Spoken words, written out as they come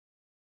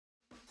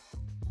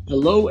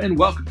Hello and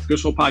welcome to the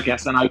Griswold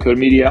Podcast on iCode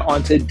Media.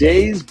 On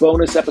today's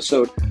bonus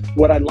episode,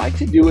 what I'd like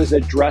to do is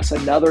address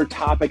another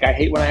topic. I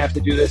hate when I have to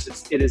do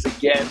this. It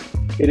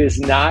is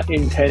not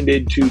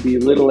intended to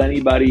belittle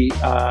anybody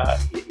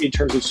in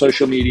terms of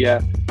social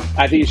media.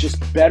 I think it's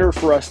just better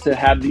for us to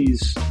have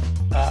these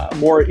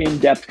more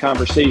in-depth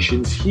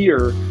conversations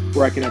here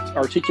where I can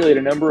articulate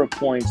a number of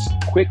points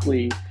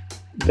quickly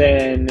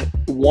than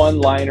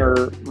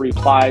one-liner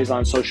replies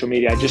on social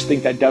media. I just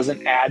think that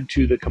doesn't add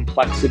to the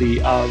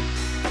complexity of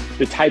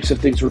the types of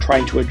things we're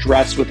trying to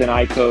address within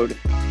iCode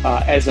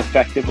as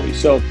effectively.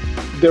 So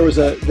there was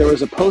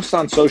a post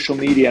on social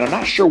media, and I'm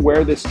not sure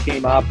where this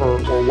came up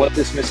or what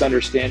this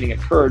misunderstanding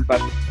occurred, but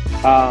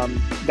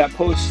that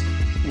post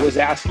was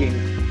asking,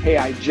 hey,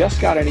 I just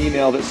got an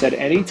email that said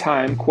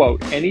anytime,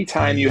 quote,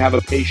 anytime you have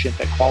a patient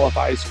that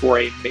qualifies for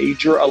a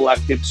major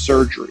elective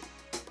surgery,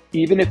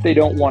 even if they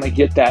don't want to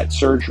get that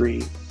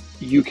surgery,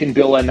 you can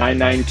bill a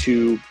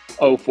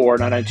 99204,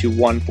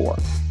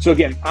 99214. So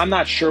again, I'm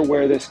not sure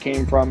where this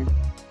came from,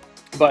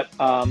 but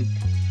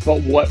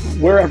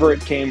wherever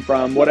it came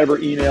from, whatever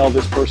email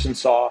this person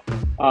saw,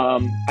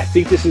 I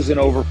think this is an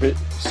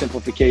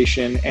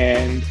oversimplification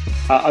and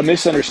a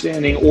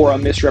misunderstanding or a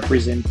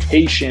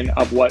misrepresentation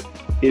of what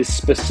is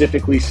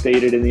specifically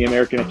stated in the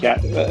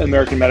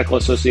American Medical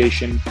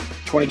Association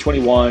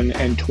 2021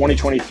 and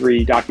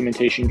 2023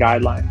 documentation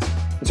guidelines.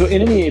 And so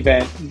in any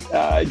event,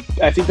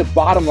 I think the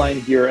bottom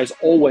line here, as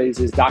always,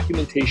 is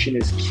documentation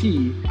is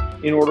key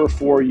in order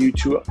for you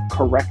to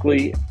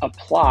correctly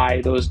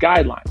apply those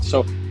guidelines.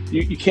 So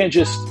you can't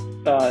just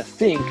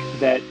think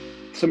that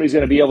somebody's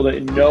going to be able to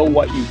know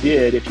what you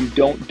did if you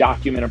don't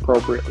document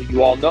appropriately.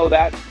 You all know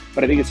that,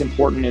 but I think it's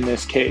important in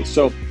this case.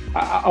 So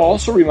I'll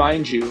also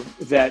remind you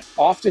that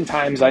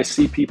oftentimes I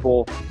see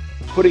people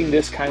putting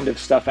this kind of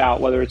stuff out,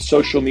 whether it's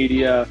social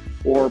media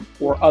or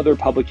other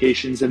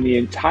publications, and the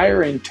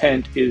entire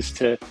intent is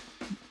to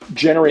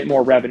generate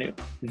more revenue.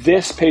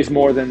 This pays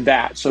more than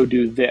that, so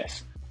do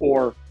this.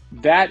 Or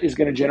that is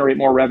going to generate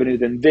more revenue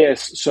than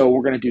this, so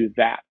we're going to do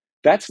that.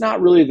 That's not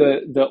really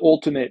the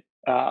ultimate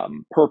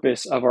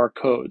purpose of our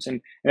codes. And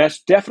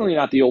that's definitely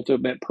not the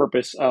ultimate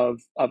purpose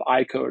of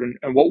iCode.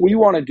 And what we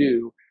want to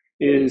do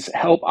is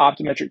help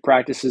optometric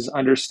practices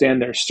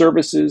understand their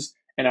services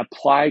and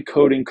apply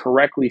coding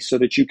correctly so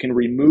that you can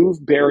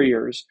remove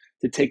barriers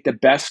to take the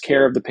best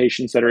care of the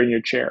patients that are in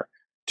your chair.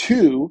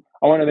 Two,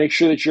 I want to make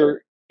sure that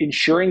you're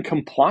ensuring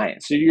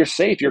compliance. So you're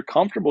safe, you're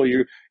comfortable,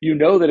 you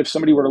know that if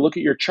somebody were to look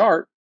at your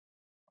chart,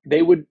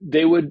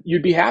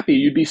 you'd be happy,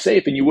 you'd be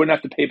safe, and you wouldn't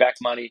have to pay back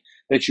money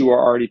that you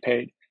are already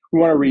paid. We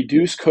want to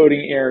reduce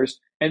coding errors.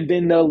 And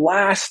then the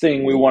last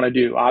thing we want to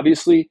do,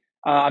 obviously,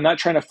 I'm not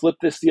trying to flip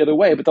this the other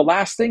way, but the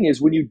last thing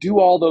is when you do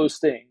all those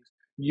things,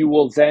 you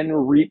will then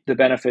reap the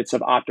benefits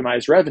of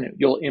optimized revenue.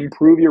 You'll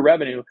improve your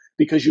revenue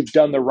because you've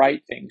done the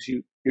right things.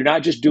 You're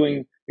not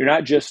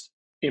just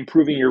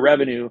improving your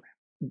revenue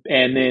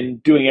and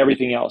then doing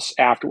everything else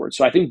afterwards.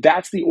 So I think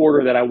that's the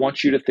order that I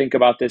want you to think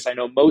about this. I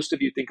know most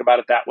of you think about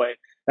it that way.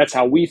 That's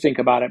how we think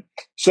about it.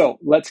 So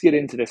let's get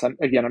into this. I'm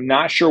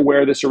not sure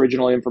where this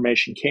original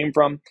information came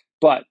from,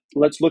 but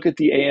let's look at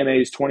the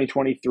AMA's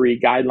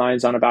 2023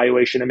 guidelines on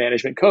evaluation and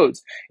management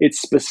codes. It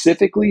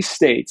specifically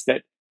states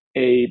that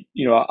a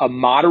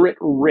moderate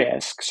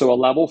risk, so a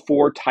level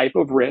 4 type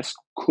of risk,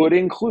 could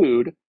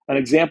include, an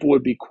example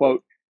would be,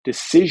 quote,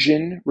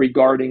 decision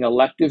regarding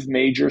elective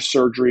major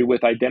surgery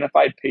with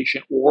identified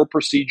patient or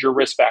procedure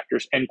risk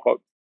factors, end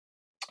quote.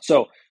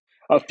 So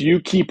a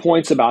few key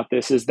points about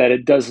this is that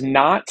it does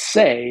not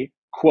say,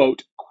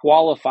 quote,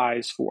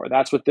 qualifies for.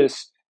 That's what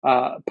this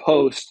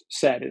post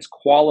said, is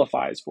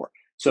qualifies for.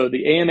 So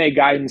the AMA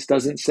guidance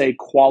doesn't say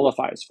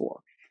qualifies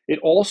for. It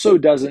also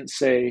doesn't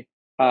say,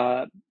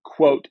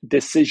 quote,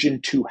 decision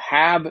to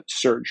have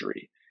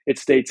surgery. It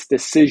states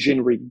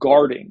decision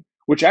regarding,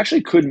 which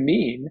actually could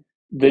mean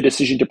the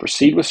decision to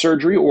proceed with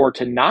surgery or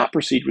to not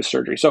proceed with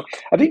surgery. So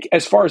I think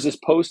as far as this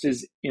post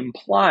is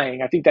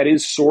implying, I think that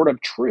is sort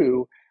of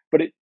true,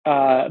 but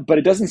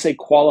it doesn't say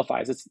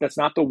qualifies. That's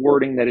not the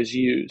wording that is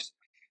used.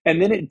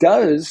 And then it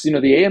does,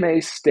 the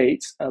AMA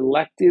states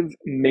elective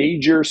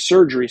major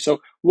surgery. So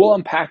we'll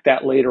unpack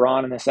that later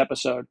on in this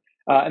episode.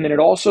 And then it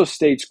also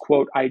states,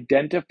 quote,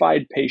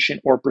 identified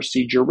patient or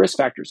procedure risk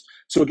factors.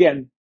 So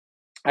again,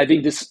 I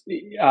think this,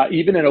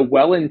 even in a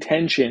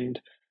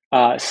well-intentioned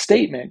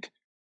statement,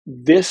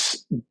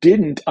 this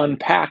didn't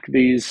unpack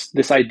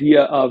this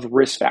idea of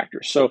risk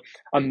factors. So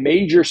a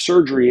major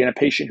surgery in a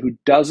patient who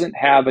doesn't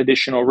have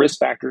additional risk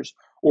factors,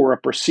 or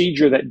a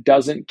procedure that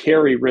doesn't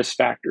carry risk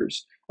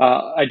factors,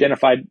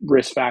 identified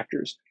risk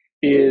factors,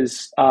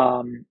 is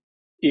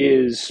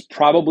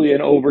probably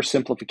an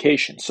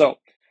oversimplification. So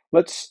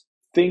let's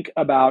think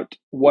about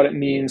what it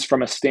means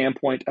from a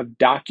standpoint of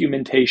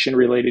documentation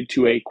related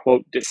to a,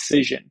 quote,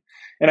 decision.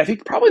 And I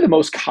think probably the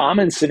most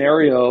common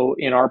scenario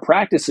in our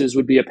practices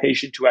would be a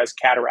patient who has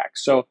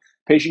cataracts. So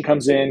patient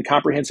comes in,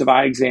 comprehensive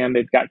eye exam,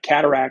 they've got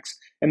cataracts,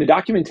 and the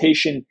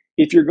documentation,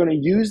 if you're going to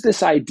use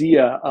this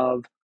idea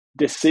of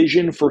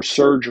decision for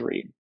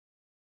surgery,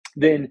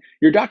 then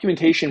your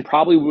documentation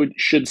probably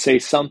should say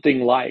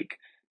something like,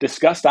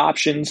 discussed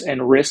options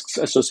and risks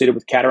associated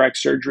with cataract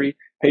surgery.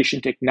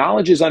 Patient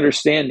acknowledges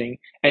understanding,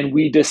 and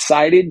we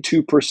decided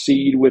to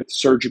proceed with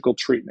surgical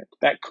treatment.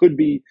 That could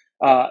be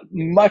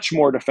much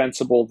more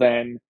defensible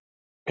than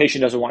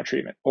patient doesn't want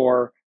treatment,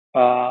 or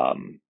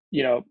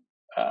you know,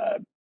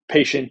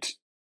 patient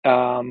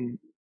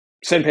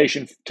send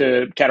patient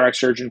to cataract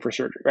surgeon for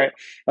surgery, right?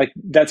 Like,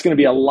 that's going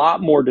to be a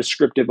lot more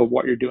descriptive of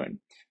what you're doing.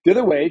 The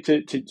other way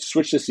to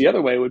switch this the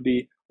other way would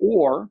be,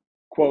 or,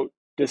 quote,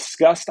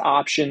 discussed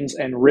options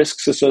and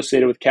risks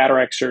associated with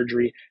cataract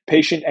surgery.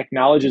 Patient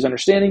acknowledges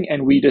understanding,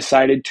 and we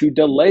decided to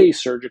delay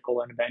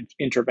surgical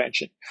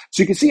intervention.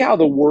 So you can see how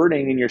the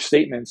wording in your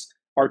statements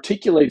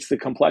articulates the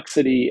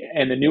complexity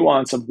and the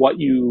nuance of what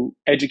you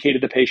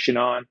educated the patient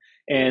on,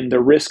 and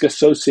the risk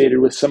associated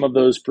with some of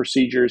those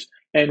procedures,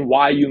 and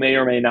why you may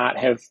or may not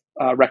have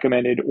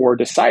recommended or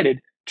decided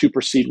to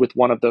proceed with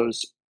one of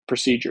those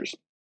procedures.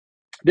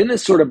 Then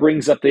this sort of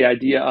brings up the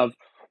idea of,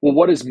 well,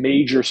 what is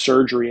major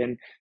surgery? And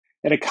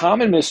a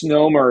common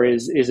misnomer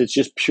is it's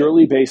just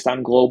purely based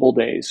on global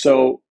days.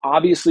 So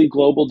obviously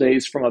global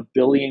days from a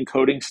billing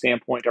coding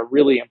standpoint are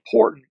really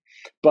important,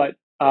 but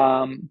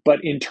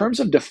in terms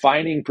of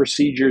defining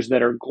procedures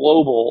that are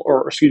global,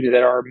 or excuse me,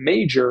 that are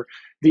major,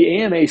 the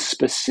AMA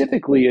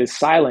specifically is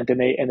silent, and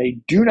they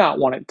do not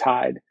want it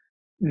tied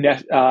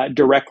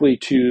directly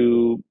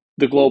to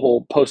the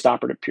global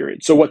postoperative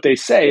period. So what they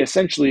say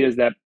essentially is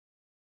that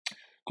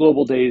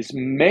global days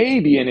may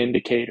be an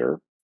indicator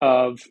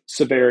of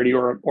severity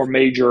or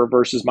major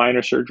versus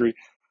minor surgery,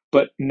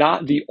 but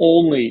not the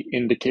only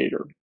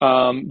indicator.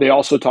 They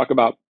also talk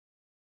about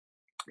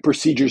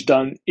procedures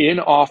done in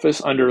office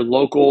under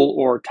local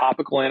or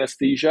topical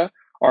anesthesia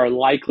are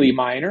likely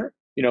minor.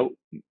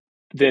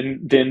 Then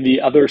the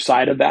other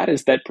side of that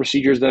is that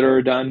procedures that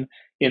are done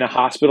in a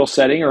hospital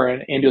setting or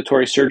an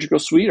ambulatory surgical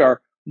suite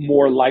are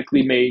more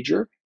likely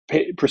major.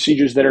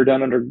 Procedures that are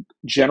done under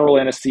general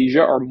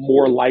anesthesia are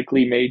more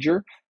likely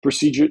major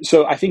procedures.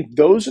 So I think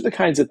those are the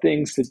kinds of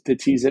things to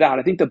tease it out.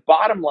 I think the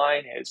bottom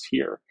line is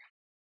here,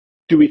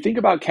 do we think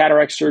about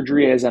cataract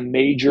surgery as a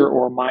major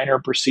or minor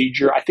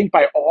procedure? I think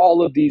by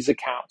all of these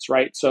accounts,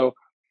 right? So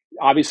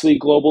obviously,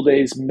 global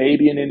days may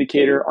be an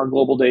indicator. Our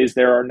global days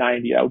there are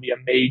 90. That would be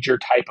a major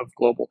type of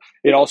global.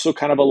 It also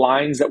kind of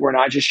aligns that we're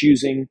not just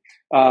using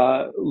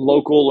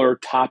local or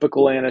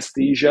topical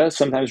anesthesia.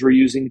 Sometimes we're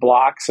using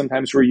blocks.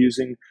 Sometimes we're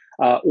using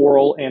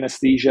oral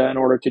anesthesia in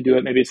order to do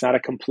it. Maybe it's not a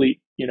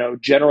complete,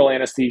 general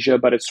anesthesia,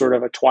 but it's sort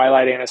of a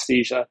twilight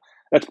anesthesia.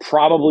 That's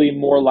probably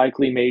more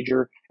likely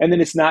major. And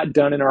then it's not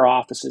done in our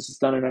offices. It's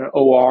done in an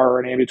OR or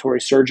an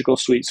ambulatory surgical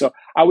suite. So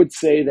I would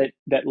say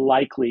that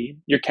likely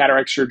your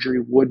cataract surgery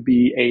would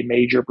be a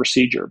major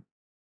procedure.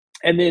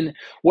 And then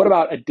what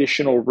about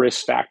additional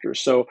risk factors?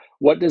 So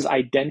what does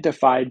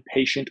identified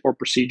patient or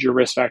procedure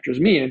risk factors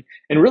mean?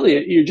 And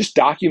really, you're just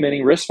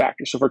documenting risk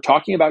factors. So if we're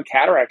talking about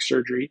cataract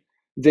surgery,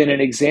 then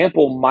an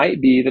example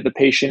might be that the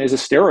patient is a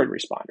steroid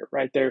responder,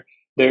 right?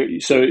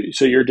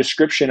 So your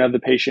description of the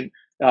patient,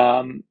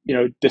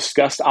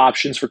 discussed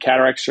options for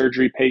cataract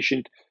surgery,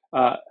 patient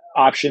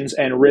options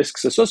and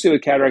risks associated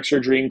with cataract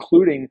surgery,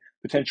 including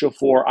potential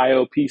for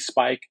IOP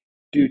spike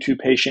due to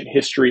patient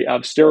history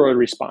of steroid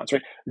response,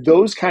 right?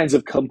 Those kinds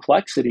of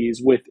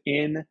complexities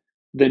within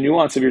the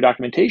nuance of your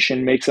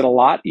documentation makes it a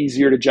lot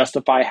easier to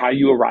justify how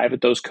you arrive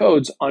at those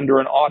codes under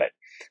an audit.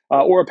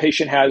 Or a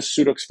patient has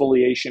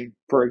pseudoexfoliation,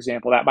 for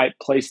example, that might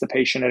place the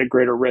patient at a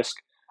greater risk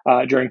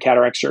during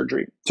cataract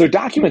surgery. So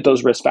document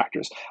those risk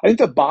factors. I think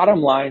the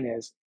bottom line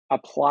is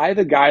apply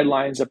the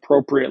guidelines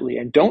appropriately,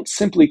 and don't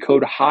simply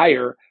code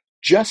higher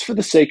just for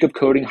the sake of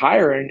coding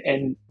higher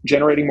and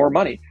generating more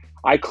money.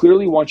 I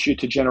clearly want you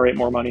to generate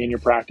more money in your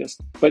practice,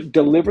 but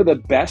deliver the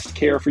best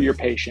care for your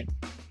patient.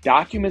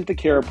 Document the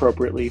care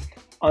appropriately,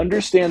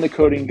 understand the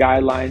coding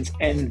guidelines,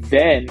 and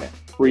then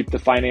reap the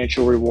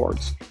financial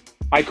rewards.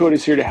 iCode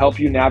is here to help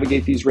you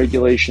navigate these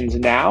regulations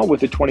now with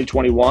the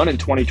 2021 and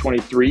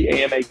 2023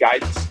 AMA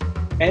guidance,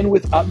 and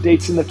with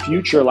updates in the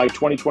future like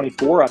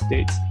 2024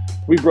 updates.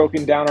 We've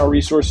broken down our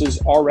resources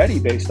already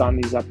based on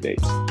these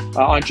updates.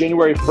 On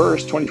January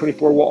 1st,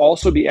 2024, we'll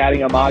also be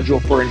adding a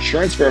module for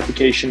insurance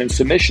verification and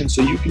submission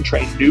so you can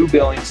train new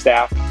billing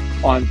staff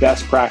on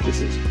best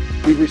practices.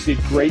 We've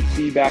received great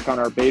feedback on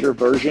our beta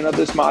version of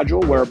this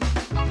module, where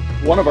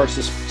one of our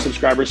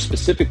subscribers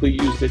specifically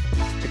used it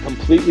to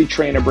completely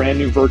train a brand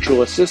new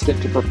virtual assistant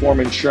to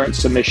perform insurance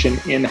submission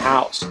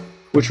in-house,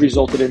 which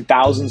resulted in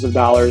thousands of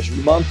dollars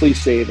monthly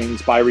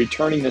savings by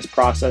returning this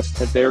process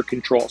to their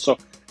control. So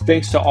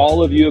thanks to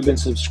all of you who have been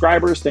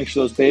subscribers. Thanks to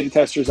those beta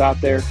testers out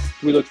there.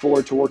 We look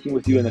forward to working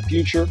with you in the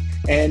future,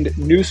 and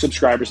new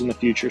subscribers in the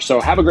future. So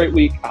have a great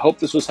week. I hope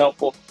this was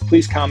helpful.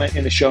 Please comment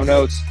in the show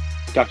notes.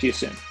 Talk to you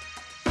soon.